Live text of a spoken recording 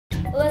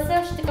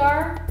Alisa,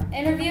 Shtykar,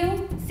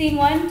 interview, scene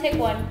 1, take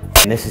 1.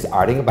 And this is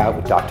Arting About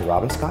with Dr.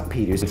 Robin Scott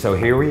Peters. So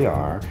here we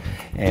are,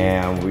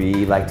 and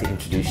we like to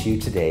introduce you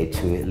today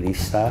to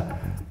Alisa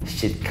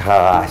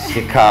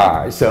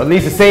Shtykar. So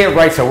Alisa, say it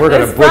right, so we're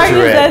going to butcher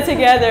it. Let's practice that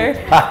together.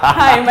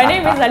 Hi, my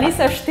name is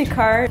Alisa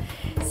Shtykar.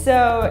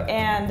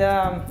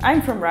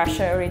 I'm from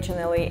Russia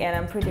originally, and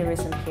I'm pretty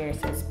recent here,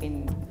 so it's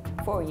been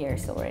 4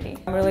 years already.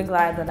 I'm really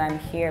glad that I'm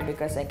here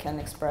because I can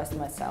express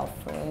myself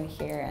really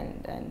here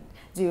and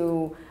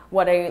do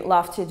what I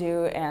love to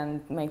do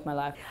and make my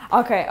life.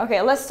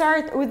 Okay, let's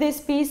start with this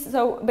piece.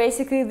 So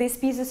basically these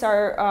pieces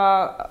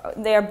are,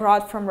 they are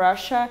brought from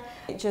Russia.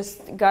 I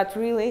just got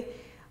really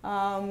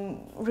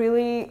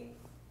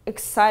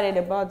excited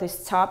about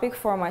this topic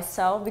for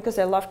myself because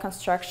I love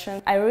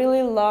construction. I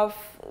really love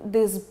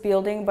this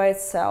building by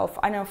itself.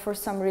 I know for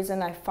some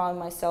reason I found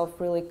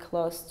myself really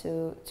close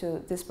to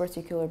this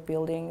particular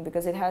building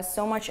because it has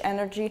so much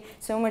energy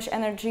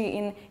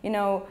in, you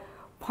know,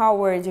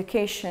 power,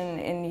 education,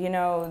 and, you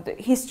know, the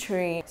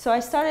history. So I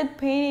started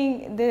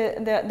painting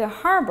the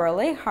harbor,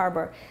 Lake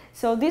Harbor.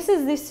 So this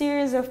is the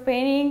series of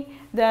painting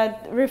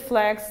that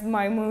reflects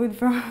my mood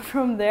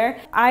from there.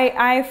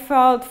 I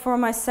felt for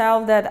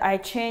myself that I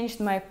changed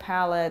my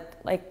palette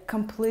like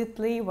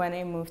completely when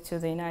I moved to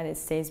the United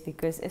States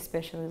because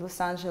especially Los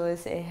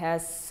Angeles, it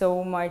has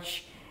so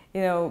much,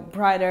 you know,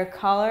 brighter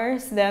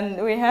colors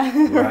than we have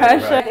in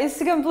Russia. Right. It's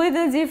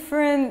completely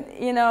different,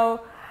 you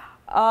know,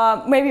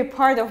 maybe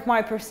part of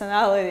my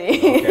personality.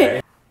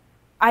 Okay.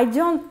 I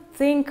don't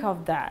think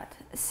of that.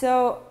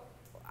 So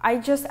I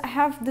just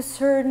have the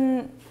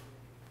certain,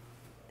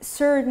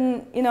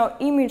 you know,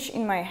 image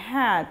in my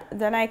head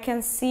that I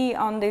can see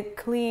on the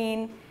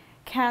clean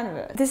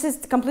canvas. This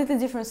is a completely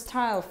different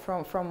style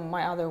from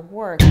my other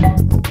work.